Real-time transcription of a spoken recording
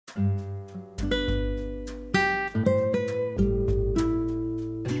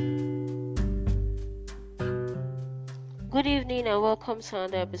Good evening and welcome to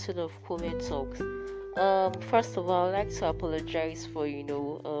another episode of Pome Talks. First of all, I'd like to apologize for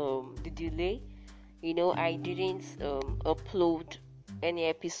the delay. I didn't upload any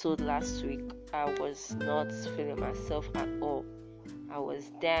episode last week. I was not feeling myself at all. I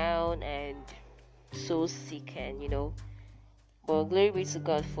was down and so sick, but glory be to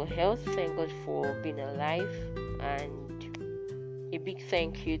God for health. Thank God for being alive, and a big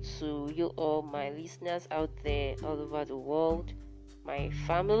thank you to you all, my listeners out there all over the world, my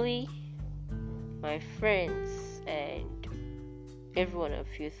family, my friends, and every one of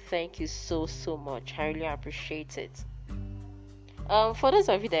you. Thank you so much. I really appreciate it. For those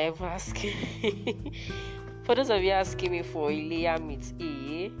of you that ever ask, for those of you asking me for Ileya meat,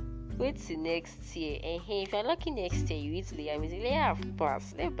 wait till next year. And hey, if you're lucky next year, you eat Ileya meat. Ileya have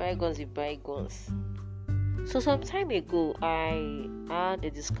passed. Let bygones be bygones. So some time ago, I had a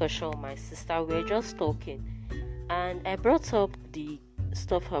discussion with my sister. We were just talking, and I brought up the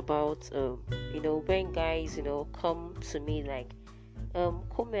stuff about, when guys, come to me like,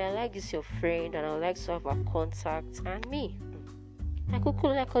 Kome, I like this your friend, and I would like to have a contact. And me, I could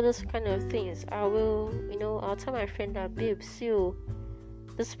like all those kind of things. I will, I'll tell my friend that, babe, see you,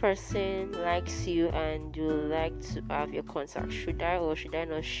 this person likes you, and you like to have your contact. Should I or should I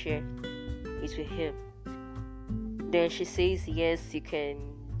not share it with him? Then she says, yes, you can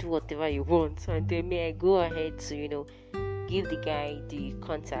do whatever you want. And then may I go ahead to, give the guy the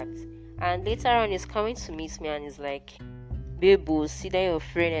contact. And later on, he's coming to meet me and he's like, babe, see that your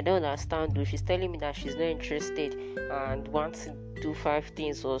friend, I don't understand though. She's telling me that she's not interested and wants to do 5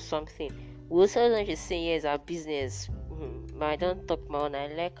 things or something. We also know she's saying, yes, our business. But I don't talk my own. I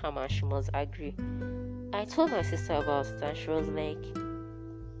like her and she must agree. I told my sister about it and she was like,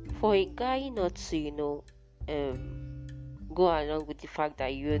 for a guy not to, go along with the fact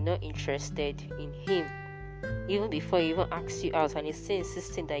that you're not interested in him even before he even asks you out, and he's still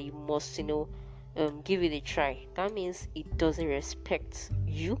insisting that you must give it a try, that means it doesn't respect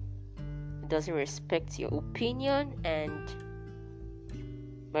you, it doesn't respect your opinion, and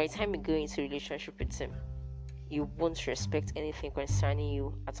by the time you go into a relationship with him, you won't respect anything concerning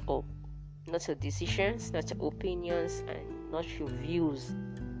you at all, not your decisions, not your opinions, and not your views.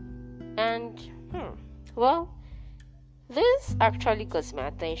 And well, this actually got my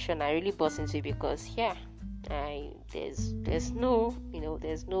attention. I really bought into it because there's no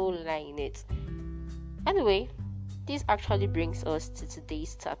lie in it. Anyway, this actually brings us to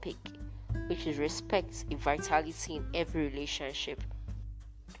today's topic, which is respect and vitality in every relationship.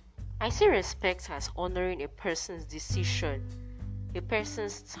 I see respect as honoring a person's decision, a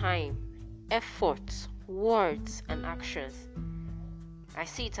person's time, effort, words, and actions. I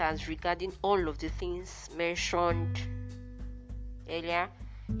see it as regarding all of the things mentioned earlier,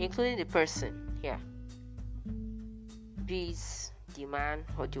 including the person, be it the man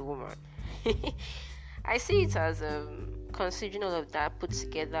or the woman. I see it as considering all of that put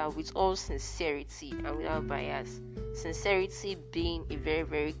together with all sincerity and without bias. Sincerity being a very,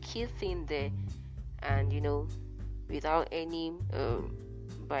 very key thing there, and without any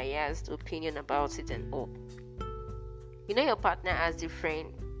biased opinion about it and all. Your partner has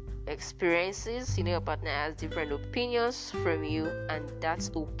different experiences, your partner has different opinions from you, and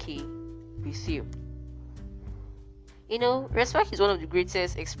that's okay with you. Respect is one of the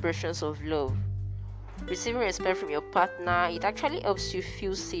greatest expressions of love. Receiving respect from your partner, it actually helps you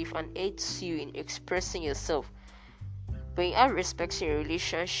feel safe and aids you in expressing yourself. When you have respect in your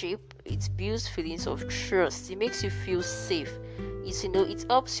relationship, it builds feelings of trust. It makes you feel safe. It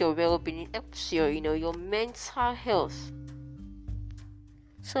helps your well-being, it helps your mental health.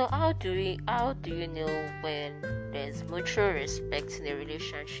 So how do you know when there's mutual respect in a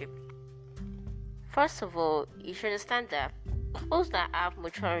relationship? First of all, you should understand that couples that have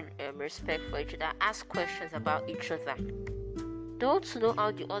mutual respect for each other ask questions about each other. They want to know how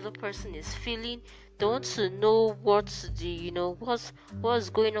the other person is feeling. They want to know what's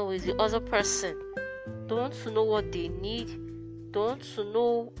going on with the other person. They want to know what they need. They want to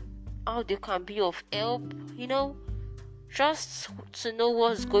know how they can be of help. Just to know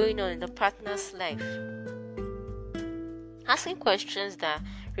what's going on in the partner's life. Asking questions that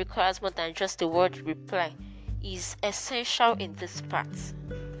requires more than just a word reply is essential in this part.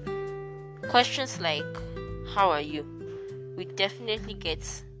 Questions like, how are you? We definitely get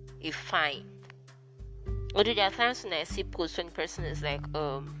a fine. Although there are times when I see posts when the person is like,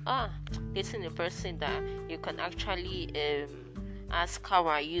 dating a person that you can actually ask how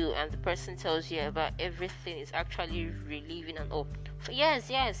are you, and the person tells you about everything, is actually relieving and all.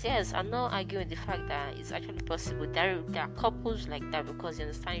 Yes, I'm not arguing the fact that it's actually possible. There are couples like that because they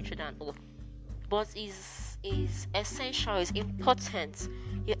understand each other and all, but it's is essential, is important.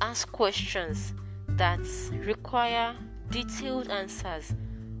 You ask questions that require detailed answers.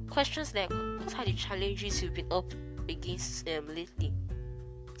 Questions like, what are the challenges you've been up against lately?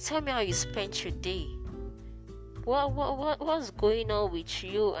 Tell me how you spent your day. What's going on with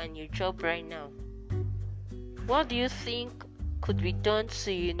you and your job right now? What do you think could be done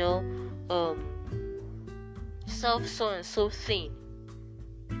to solve so and so thing?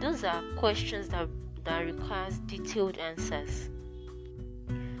 Those are questions that requires detailed answers.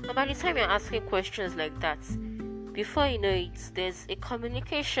 And by the time you're asking questions like that, before you know it, there's a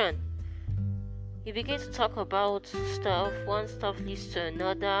communication. You begin to talk about stuff, one stuff leads to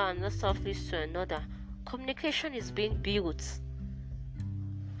another, another stuff leads to another. Communication is being built.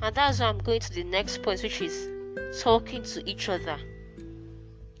 And that's why I'm going to the next point, which is talking to each other.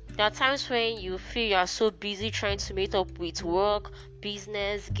 There are times when you feel you are so busy trying to meet up with work,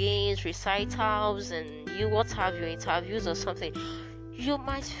 business, games, recitals, and what have you, interviews or something. You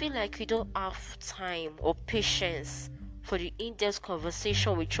might feel like you don't have time or patience for the in-depth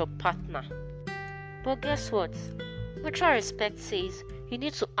conversation with your partner. But guess what? Mutual respect says you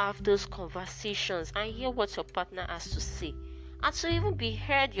need to have those conversations and hear what your partner has to say, and to even be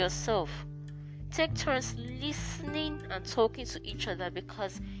heard yourself. Take turns listening and talking to each other,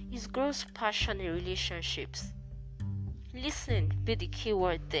 because it grows passion in relationships. Listen be the key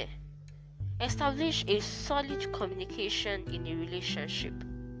word there. Establish a solid communication in a relationship.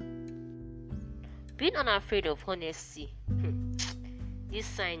 Being unafraid of honesty. This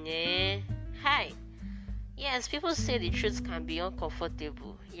sign, Hi. Yes, people say the truth can be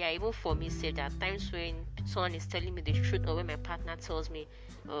uncomfortable. Yeah, even for me, say there are times when someone is telling me the truth, or when my partner tells me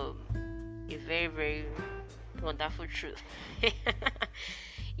a very, very wonderful truth.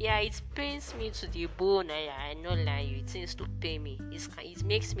 Yeah, it pains me to the bone. I know, like, it seems to pain me. It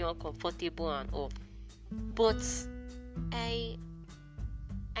makes me uncomfortable and all. But I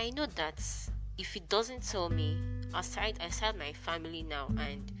know that if it doesn't tell me, aside my family now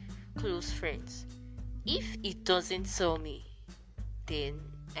and close friends, if it doesn't tell me, then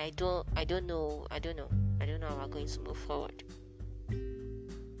I don't know how we're going to move forward.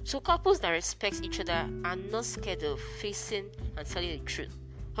 So couples that respect each other are not scared of facing and telling the truth.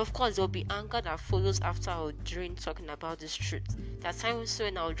 Of course, there will be anger that follows after or during talking about this truth. There are times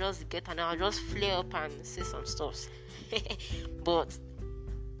when I'll just flare up and say some stuff. But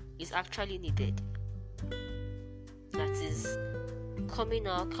it's actually needed. That is coming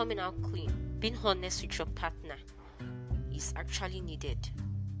out clean. Being honest with your partner is actually needed.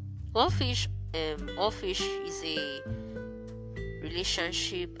 Orphish is a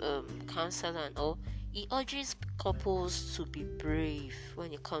relationship counselor and all. He urges couples to be brave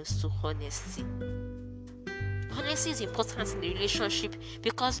when it comes to honesty. Honesty is important in the relationship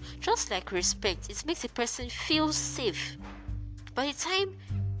because, just like respect, it makes a person feel safe. By the time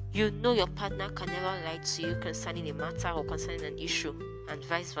you know your partner can never lie to you concerning a matter or concerning an issue, and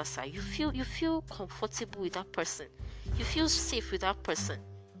vice versa, you feel comfortable with that person. You feel safe with that person.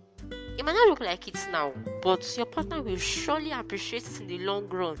 It might not look like it now, but your partner will surely appreciate it in the long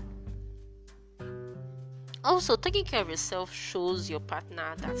run. Also, taking care of yourself shows your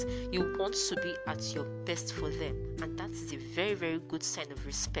partner that you want to be at your best for them, and that is a very, very good sign of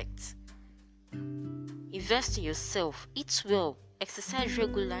respect. Invest in yourself, eat well, exercise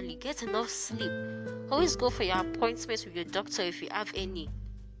regularly, get enough sleep. Always go for your appointments with your doctor if you have any.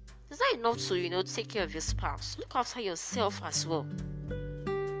 It's not enough to, take care of your spouse. Look after yourself as well.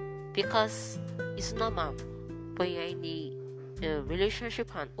 Because it's normal when you're in a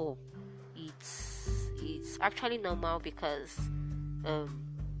relationship and all. It's actually normal because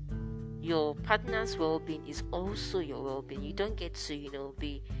your partner's well-being is also your well-being. You don't get to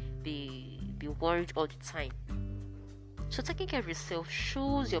be worried all the time. So taking care of yourself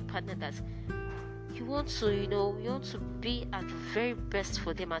shows your partner that you want to be at the very best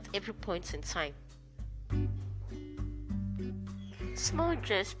for them at every point in time. Small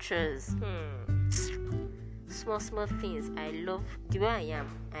gestures, small things. I love the way I am.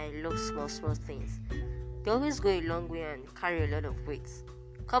 I love small things. They always go a long way and carry a lot of weight.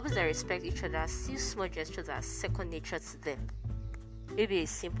 Couples that respect each other see small gestures as second nature to them. Maybe a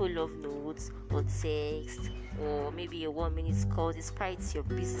simple love note or text, or maybe a 1-minute call despite your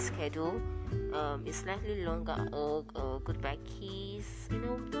busy schedule. A slightly longer hug or goodbye kiss.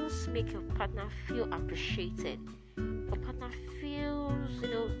 Those make your partner feel appreciated. Your partner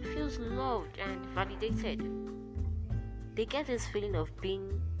feels loved and validated. They get this feeling of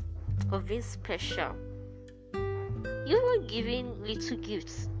being special. Even giving little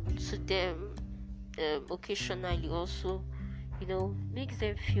gifts to them occasionally also makes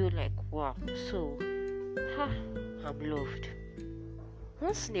them feel like, wow, so Ha, I'm loved.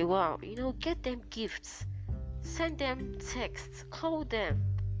 Once in a while, get them gifts, send them texts, call them.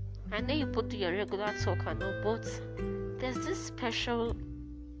 I know you put your regular talk and all, but there's this special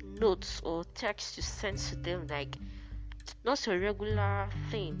notes or text you send to them, like not a regular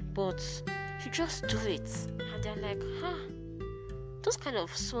thing, but you just do it, and they're like, those kind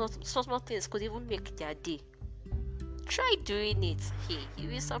of small things could even make their day. Try doing it. Hey,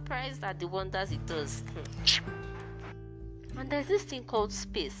 you'll be surprised at the wonders it does. And there's this thing called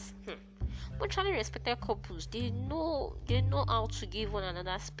space. Mutually respected couples, they know how to give one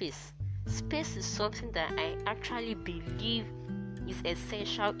another space. Space is something that I actually believe is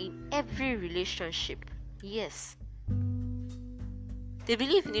essential in every relationship. Yes. They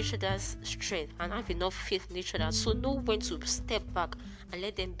believe in each other's strength and have enough faith in each other, so know when to step back and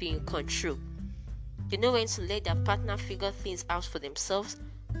let them be in control. They know when to let their partner figure things out for themselves.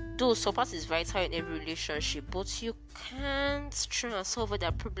 Though support is vital in every relationship, but you can't try and solve all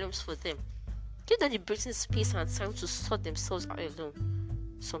their problems for them. Give them the breathing space and time to sort themselves out alone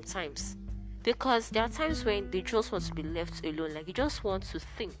sometimes. Because there are times when they just want to be left alone, like you just want to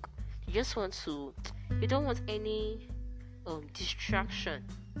think. You don't want any distraction.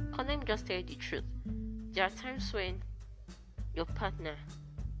 Can let me just tell you the truth. There are times when your partner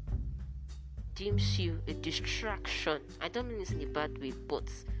deems you a distraction. I don't mean this in a bad way, but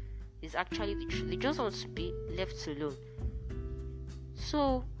it's actually the truth. They just want to be left alone.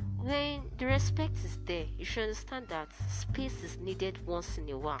 So when the respect is there, you should understand that space is needed once in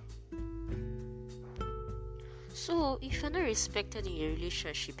a while. So if you're not respected in your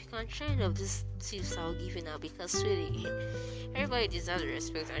relationship, you can try any of these tips I'll give you now, because really everybody deserves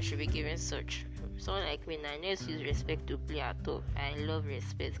respect and should be given such. Someone like me, I never use respect to play at all. I love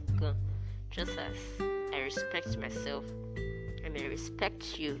respect. Just as I respect myself, I may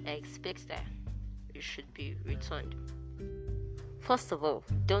respect you, I expect that it should be returned. First of all,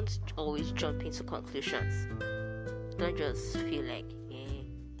 don't always jump into conclusions. Don't just feel like,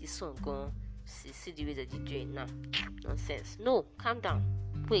 this one gone. See the way that you're doing now. Nonsense. No, calm down.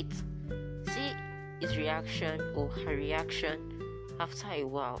 Wait. See his reaction or her reaction after a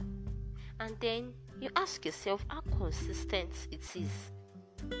while. And then you ask yourself how consistent it is.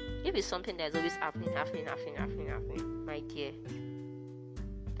 If it's something that's always happening, my dear,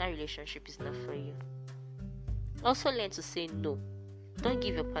 that relationship is not for you. Also learn to say no. Don't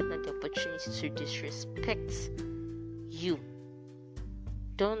give your partner the opportunity to disrespect you.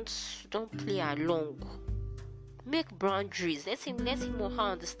 Don't play along. Make boundaries. Let him or her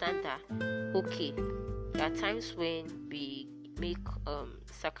understand that okay, there are times when we make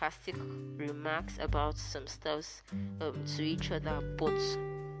sarcastic remarks about some stuff to each other, but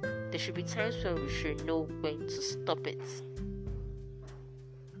there should be times when we should know when to stop it.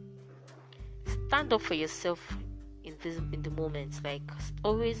 Stand up for yourself in the moment. Like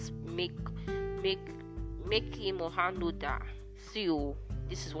always make him or her know that, see,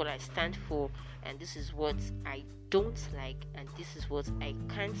 this is what I stand for, and this is what I don't like, and this is what I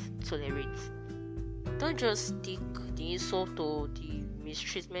can't tolerate. Don't just take the insult or the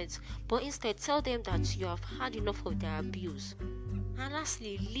mistreatment, but instead tell them that you have had enough of their abuse. And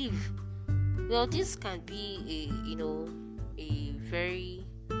lastly, leave. Well, this can be a very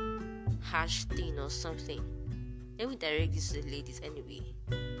harsh thing or something. Let me direct this to the ladies anyway.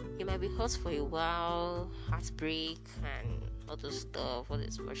 You might be hurt for a while, heartbreak and all those stuff, all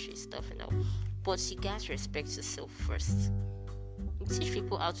this mushy stuff and all, but you guys respect yourself first. You teach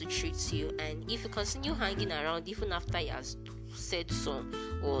people how to treat you, and if you continue hanging around even after he has said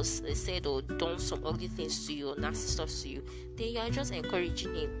or done some ugly things to you or nasty stuff to you, then you are just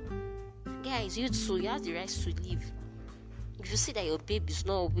encouraging him. Guys, you too, you have the right to leave. If you see that your babe is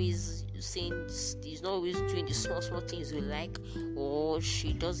not always saying, he's not always doing the small things you like, or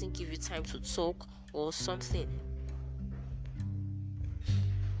she doesn't give you time to talk or something,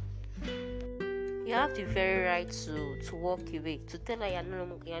 you have the very right to walk away, to tell her you're no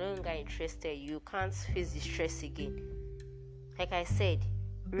longer interested. You can't face the stress again. Like I said,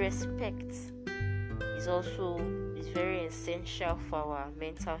 respect is very essential for our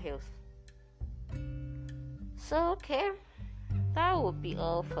mental health. So okay, that would be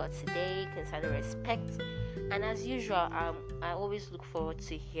all for today concerning respect. And as usual, I always look forward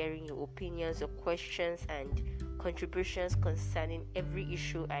to hearing your opinions, your questions, and contributions concerning every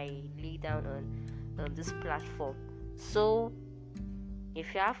issue I lay down on this platform. So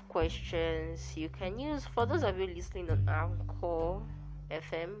if you have questions, you can use, for those of you listening on Anchor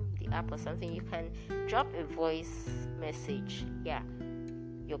FM, the app or something, you can drop a voice message. Yeah,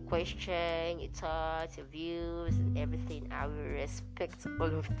 your question, your thoughts, your views, and everything. I will respect all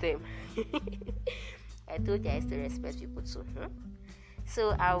of them. I told you I still respect people too.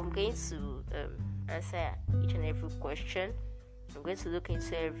 So I'm going to answer each and every question. I'm going to look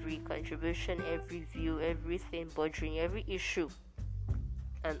into every contribution, every view, everything bothering, every issue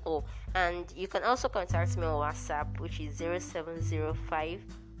and all. And you can also contact me on WhatsApp, which is 0705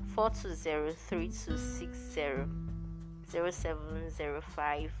 420 3260.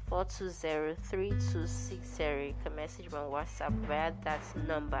 0705 420 3260. You can message me on WhatsApp via that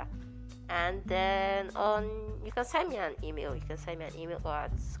number. And then you can send me an email. You can send me an email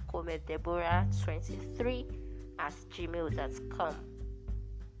at comedeborah23@gmail.com.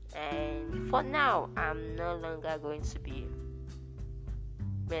 And for now, I'm no longer going to be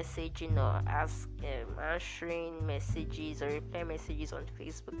messaging or answering messages or reply messages on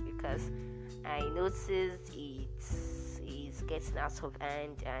Facebook, because I noticed it's getting out of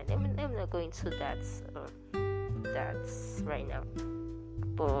hand, and I'm not going to that right now.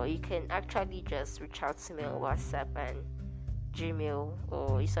 But you can actually just reach out to me on WhatsApp and Gmail,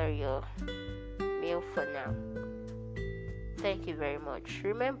 or your mail for now. Thank you very much.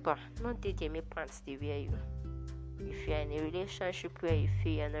 Remember, not date any pants they wear you. If you're in a relationship where you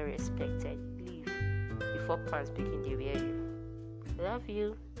feel you're not respected, leave before pants begin to wear you. Love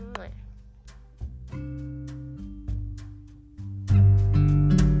you. Mwah.